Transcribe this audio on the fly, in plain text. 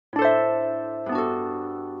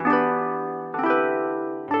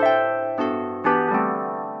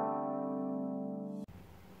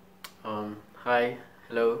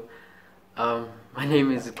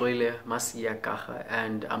Zixolile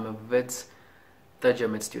and I'm a Wits third year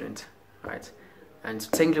med student, right? And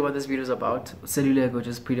technically what this video is about, Seluleko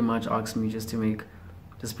just pretty much asked me just to make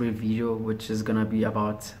this brief video, which is gonna be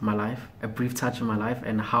about my life, a brief touch on my life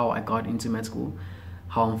and how I got into med school,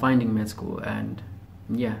 how I'm finding med school, and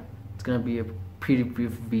yeah, it's gonna be a pretty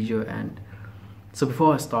brief video. And so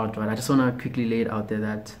before I start, right, I just wanna quickly lay it out there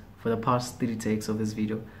that for the past 30 takes of this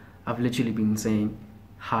video, I've literally been saying,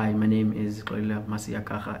 hi, my name is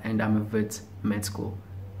Qwabe and I'm a Wits med school.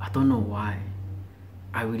 I don't know why.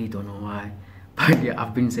 I really don't know why. But yeah,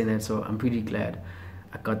 I've been saying that, so I'm pretty glad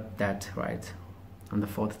I got that right on the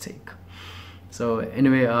 4th take. So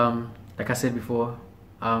anyway, like I said before,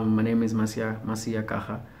 my name is Masia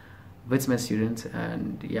Kaha, Wits med student,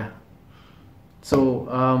 and yeah. So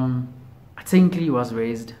I technically was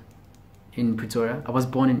raised in Pretoria. I was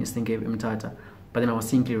born in Eastern Cape, Mthatha, but then I was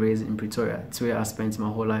technically raised in Pretoria. It's where I spent my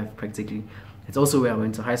whole life practically. It's also where I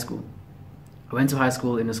went to high school. I went to high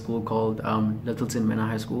school in a school called Littleton Manor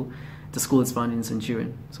High School. The school is found in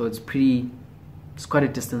Centurion, so it's quite a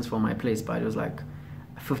distance from my place, but it was like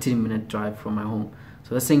a 15-minute drive from my home.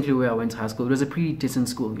 So that's essentially where I went to high school. It was a pretty decent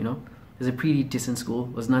school, you know. It was a pretty decent school.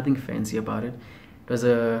 There was nothing fancy about it. It was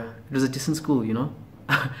a decent school, you know.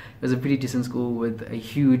 It was a pretty decent school with the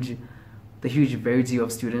huge variety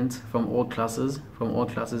of students from all classes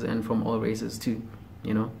and from all races too,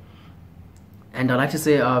 you know. And I like to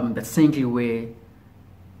say that's essentially where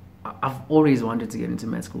I've always wanted to get into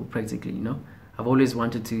med school, practically, you know. I've always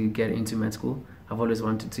wanted to get into med school. I've always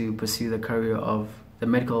wanted to pursue the career of the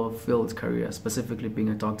medical field career, specifically being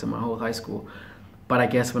a doctor my whole high school. But I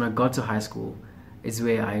guess when I got to high school is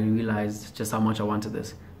where I realized just how much I wanted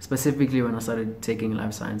this, specifically when I started taking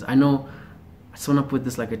life science. I know, I just want to put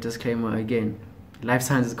this like a disclaimer again, life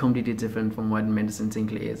science is completely different from what medicine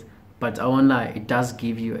technically is, but I won't lie, it does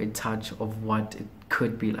give you a touch of what it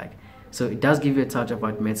could be like. So it does give you a touch of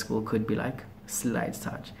what med school could be like, slight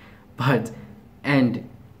touch. And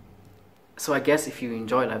so I guess if you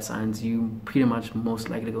enjoy life science, you pretty much most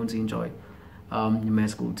likely going to enjoy med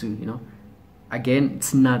school too, you know. Again,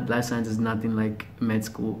 it's not, life science is nothing like med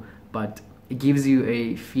school, but it gives you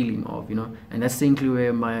a feeling of, you know, and that's simply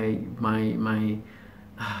where my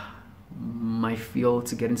field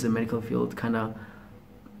to get into the medical field kind of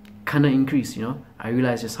increased, you know. I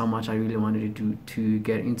realized just how much I really wanted to do to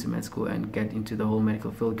get into med school and get into the whole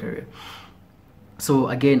medical field career. So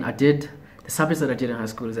again, the subjects that I did in high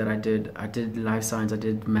school is that I did life science, I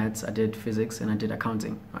did maths, I did physics, and I did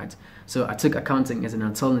accounting, right? So I took accounting as an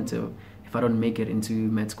alternative if I don't make it into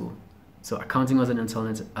med school. So accounting was an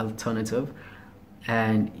alternative,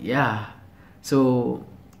 and yeah. So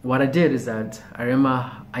what I did is that I remember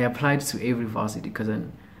I applied to every varsity because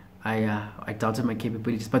then I doubted my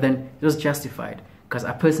capabilities, but then it was justified because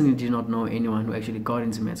I personally did not know anyone who actually got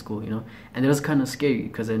into med school, you know, and it was kind of scary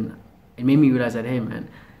because then it made me realize that, hey man,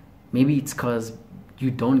 maybe it's because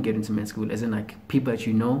you don't get into med school, as in like people that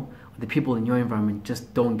you know, or the people in your environment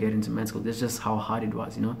just don't get into med school. That's just how hard it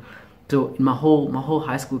was, you know. So in my whole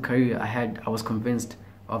high school career, I was convinced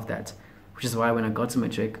of that, which is why when I got to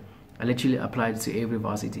matric, I literally applied to every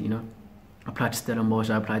varsity, you know. I applied to Stellenbosch,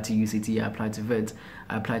 I applied to UCT, I applied to Wits,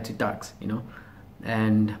 I applied to DAX, you know.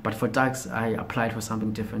 But for DAX, I applied for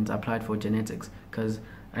something different. I applied for genetics because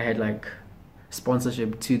I had like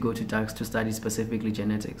sponsorship to go to DAX to study specifically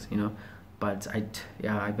genetics, you know. But I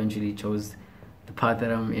eventually chose the path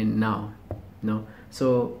that I'm in now, you know.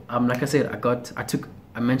 So like I said,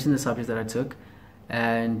 I mentioned the subjects that I took,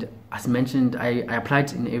 and as mentioned, I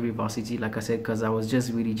applied in every varsity, like I said, because I was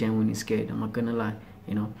just really genuinely scared, I'm not gonna lie,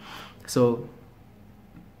 you know. So,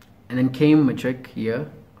 and then came matric year.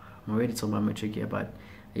 I'm already talking about matric year, but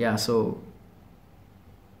yeah, so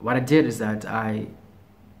what I did is that I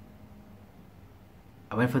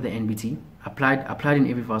went for the NBT. Applied in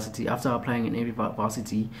every varsity. After applying in every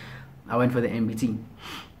varsity, I went for the NBT.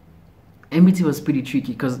 NBT was pretty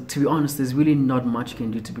tricky because, to be honest, there's really not much you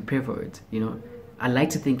can do to prepare for it, you know. I like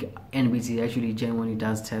to think NBT actually genuinely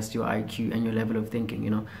does test your IQ and your level of thinking, you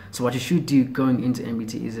know. So what you should do going into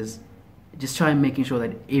NBT is just try making sure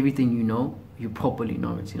that everything you know, you properly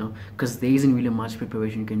know it, you know, because there isn't really much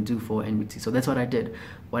preparation you can do for NBT. So that's what I did.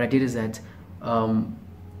 What I did is that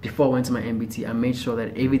before I went to my NBT, I made sure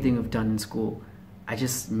that everything I've done in school, I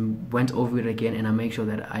just went over it again, and I made sure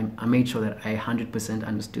that I 100%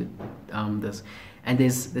 understood this. And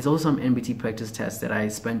there's also some NBT practice tests that I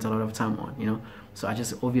spent a lot of time on, you know. So I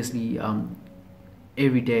just obviously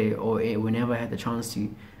every day or whenever I had the chance to,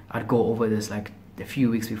 I'd go over this like a few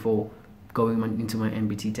weeks before going into my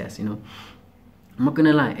NBT test, you know. I'm not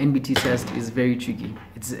gonna lie, NBT test is very tricky.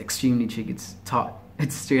 It's extremely tricky. It's tough.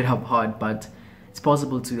 It's straight up hard, but it's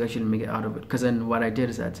possible to actually make it out of it. Because then what I did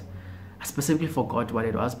is that I specifically forgot what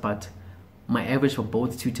it was, but my average for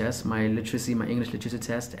both two tests, my English literacy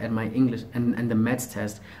test and my English and the maths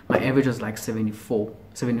test, my average was like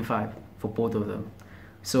 75 for both of them.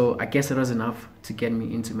 So I guess it was enough to get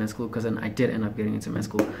me into med school, because then I did end up getting into med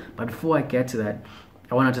school. But before I get to that,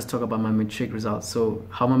 I want to just talk about my matric results. So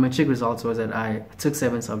how my matric results was that I took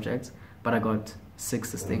 7 subjects, but I got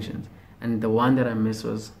 6 distinctions. And the one that I missed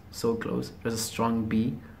was so close. It was a strong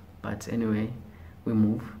B. But anyway, we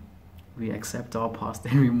move. We accept our past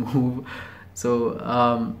and we move. So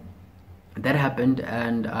that happened,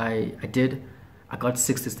 and I got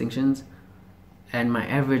 6 distinctions, and my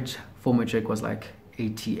average for matric was like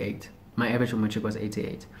 88. My average for matric was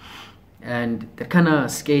 88. And that kind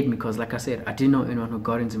of scared me, because like I said, I didn't know anyone who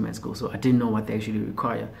got into med school, so I didn't know what they actually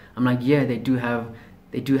require. I'm like, yeah, they do have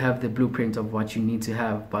the blueprint of what you need to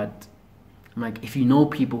have, but I'm like, if you know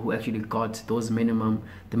people who actually got those the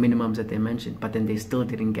minimums that they mentioned, but then they still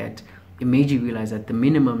didn't get, it made you realize that the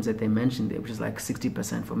minimums that they mentioned there, which is like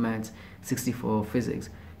 60% for maths, 60 for physics,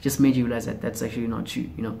 just made you realize that that's actually not true.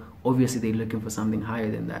 You know, obviously they're looking for something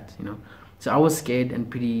higher than that. You know, so I was scared and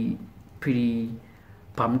pretty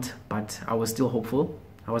pumped, but I was still hopeful.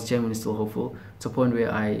 I was genuinely still hopeful, to a point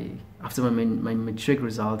where after my matric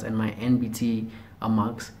results and my NBT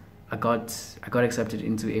marks, I got accepted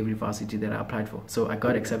into every varsity that I applied for. So I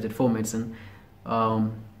got accepted for medicine.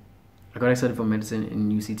 I got accepted for medicine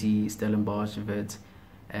in UCT, Stellenbosch, Wits,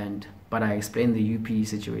 but I explained the UP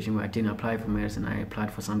situation where I didn't apply for medicine. I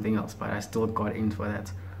applied for something else, but I still got in for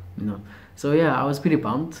that. You know, so yeah, I was pretty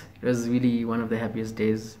pumped. It was really one of the happiest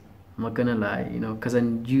days. I'm not gonna lie, you know, because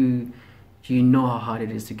then you know how hard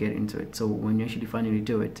it is to get into it. So when you actually finally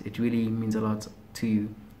do it, it really means a lot to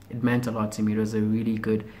you. It meant a lot to me. It was a really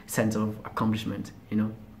good sense of accomplishment, you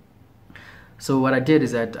know. So what I did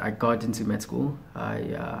is that I got into med school.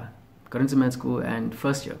 I got into med school, and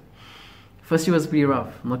first year was pretty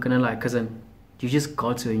rough. I'm not gonna lie, because then you just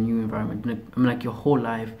got to a new environment. I mean, like your whole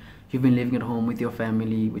life, you've been living at home with your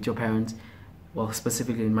family, with your parents. Well,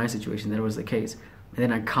 specifically in my situation, that was the case. And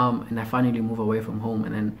then I come and I finally move away from home,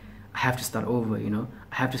 and then I have to start over. You know,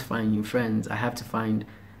 I have to find new friends. I have to find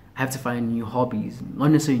new hobbies.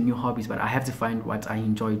 Not necessarily new hobbies, but I have to find what I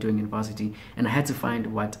enjoy doing in varsity, and I had to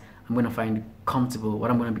find what I'm gonna find comfortable,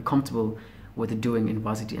 what I'm gonna be comfortable with doing in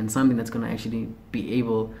varsity, and something that's gonna actually be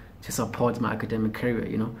able to support my academic career.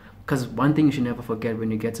 You know, because one thing you should never forget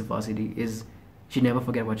when you get to varsity is you should never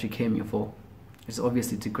forget what you came here for. It's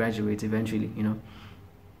obviously to graduate eventually. You know.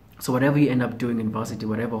 So whatever you end up doing in varsity,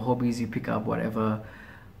 whatever hobbies you pick up, whatever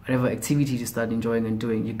activities you start enjoying and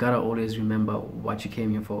doing, you gotta always remember what you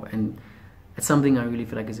came here for. And it's something I really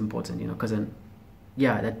feel like is important, you know, because then,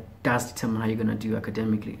 yeah, that does determine how you're gonna do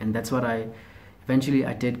academically. And that's what eventually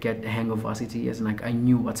I did get the hang of varsity, as in like I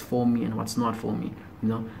knew what's for me and what's not for me, you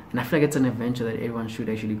know. And I feel like it's an adventure that everyone should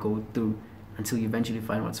actually go through until you eventually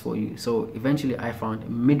find what's for you. So eventually I found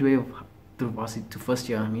midway through varsity to first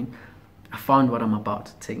year, I found what I'm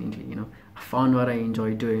about, technically, you know. I found what I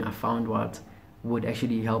enjoy doing. I found what would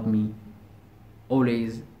actually help me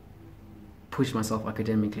always push myself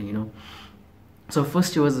academically, you know. So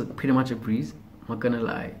first year was pretty much a breeze. I'm not gonna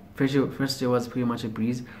lie. First year was pretty much a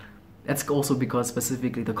breeze. That's also because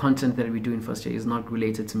specifically the content that we do in first year is not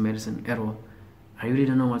related to medicine at all. I really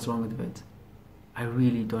don't know what's wrong with it. I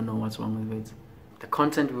really don't know what's wrong with it. The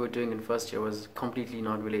content we were doing in first year was completely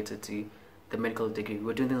not related to the medical degree. We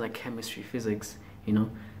were doing things like chemistry, physics, you know.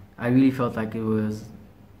 I really felt like it was,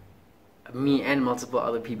 me and multiple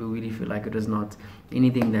other people really feel like it was not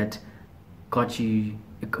anything that got you,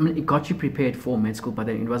 it got you prepared for med school, but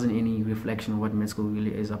then it wasn't any reflection of what med school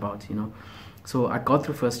really is about, you know. So I got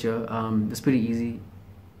through first year. It was pretty easy.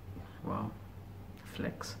 Wow,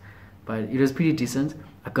 flex. But it was pretty decent.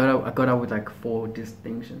 I got out with like 3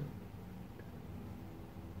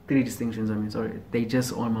 distinctions, sorry. They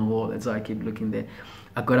just on my wall, that's why I keep looking there.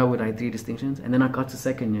 I got out with like 3 distinctions, and then I got to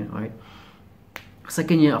second year, right?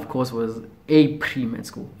 Second year, of course, was a pre-med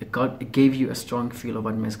school. It gave you a strong feel of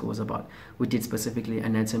what med school was about. We did specifically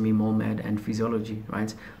anatomy, mole med, and physiology,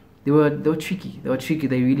 right? They were tricky.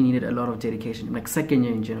 They really needed a lot of dedication. Like second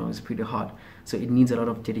year in general is pretty hard, so it needs a lot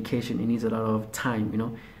of dedication. It needs a lot of time, you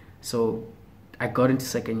know. So I got into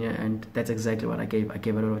second year, and that's exactly what I gave. I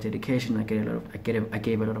gave a lot of dedication. I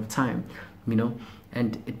gave a lot of time, you know.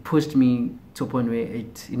 And it pushed me to a point where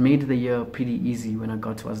it made the year pretty easy when I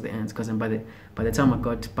got towards the end. Because by the time I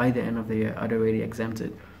got by the end of the year, I'd already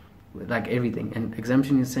exempted like everything. And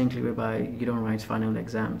exemption is essentially whereby you don't write final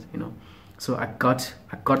exams, you know. So I got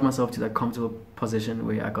myself to that comfortable position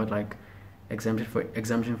where I got like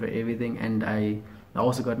exemption for everything, and I I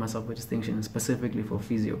also got myself a distinction specifically for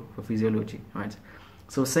physiology, right?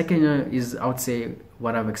 So second year is, I would say,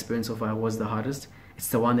 what I've experienced so far was the hardest. It's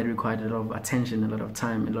the one that required a lot of attention, a lot of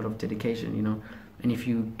time, a lot of dedication, you know. And if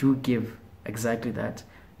you do give exactly that,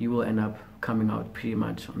 you will end up coming out pretty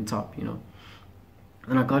much on top, you know.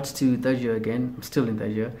 Then I got to third year again. I'm still in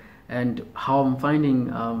third year, and how I'm finding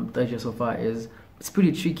third year so far is it's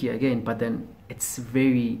pretty tricky again, but then it's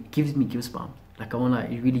very, gives me goosebumps. Like, I wanna,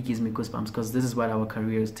 it really gives me goosebumps because this is what our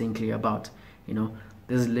career is technically about, you know.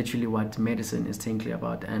 This is literally what medicine is technically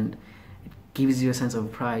about, and it gives you a sense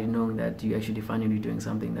of pride knowing that you actually finally doing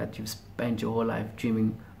something that you've spent your whole life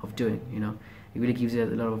dreaming of doing, you know. It really gives you a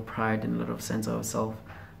lot of pride and a lot of sense of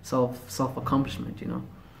self accomplishment, you know.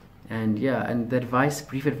 And yeah, and the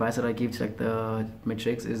brief advice that I give to like the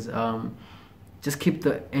matrix is just keep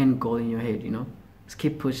the end goal in your head, you know. Just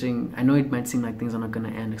keep pushing. I know it might seem like things are not gonna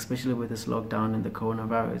end, especially with this lockdown and the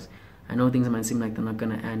coronavirus. I know things might seem like they're not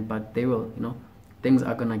gonna end, but they will, you know. Things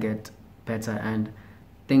are gonna get better, and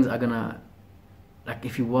things are gonna, like,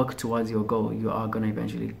 if you work towards your goal, you are gonna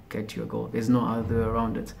eventually get to your goal. There's no other way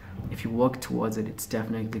around it. If you work towards it, it's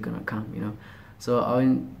definitely gonna come, you know. So I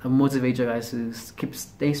motivate you guys to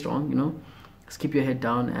stay strong, you know. Just keep your head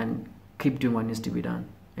down and keep doing what needs to be done,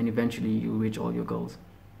 and eventually you'll reach all your goals.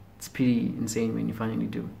 It's pretty insane when you finally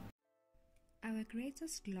do. Our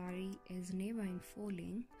greatest glory is never in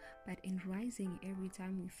falling, but in rising every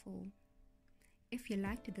time we fall. If you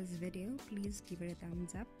liked this video, please give it a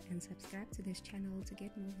thumbs up and subscribe to this channel to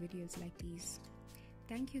get more videos like these.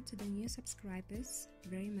 Thank you to the new subscribers,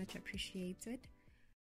 very much appreciated.